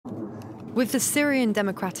With the Syrian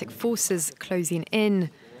Democratic Forces closing in,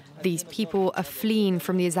 these people are fleeing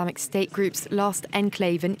from the Islamic State group's last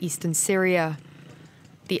enclave in eastern Syria.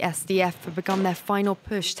 The SDF have begun their final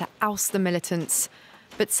push to oust the militants,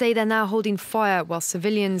 but say they're now holding fire while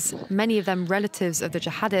civilians, many of them relatives of the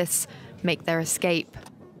jihadists, make their escape.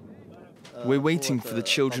 We're waiting for the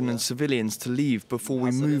children and civilians to leave before we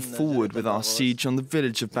move forward with our siege on the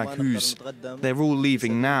village of Baghuz. They're all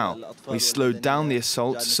leaving now. We slowed down the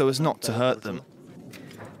assault so as not to hurt them.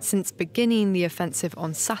 Since beginning the offensive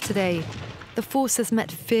on Saturday, the force has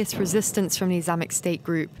met fierce resistance from the Islamic State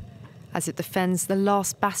group as it defends the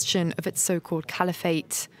last bastion of its so-called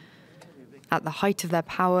caliphate. At the height of their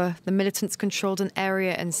power, the militants controlled an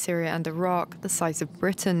area in Syria and Iraq the size of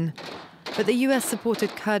Britain. But the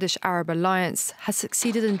US-supported Kurdish Arab alliance has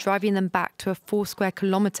succeeded in driving them back to a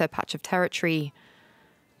 4-square-kilometre patch of territory.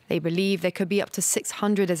 They believe there could be up to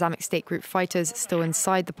 600 Islamic State group fighters still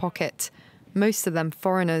inside the pocket, most of them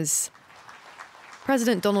foreigners.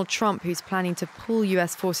 President Donald Trump, who's planning to pull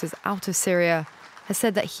US forces out of Syria, has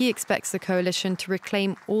said that he expects the coalition to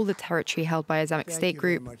reclaim all the territory held by Islamic State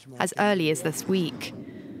group as early as this week.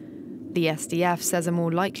 The SDF says a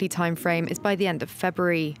more likely timeframe is by the end of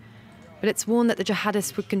February. But it's warned that the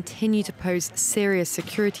jihadists would continue to pose serious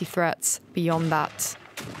security threats beyond that.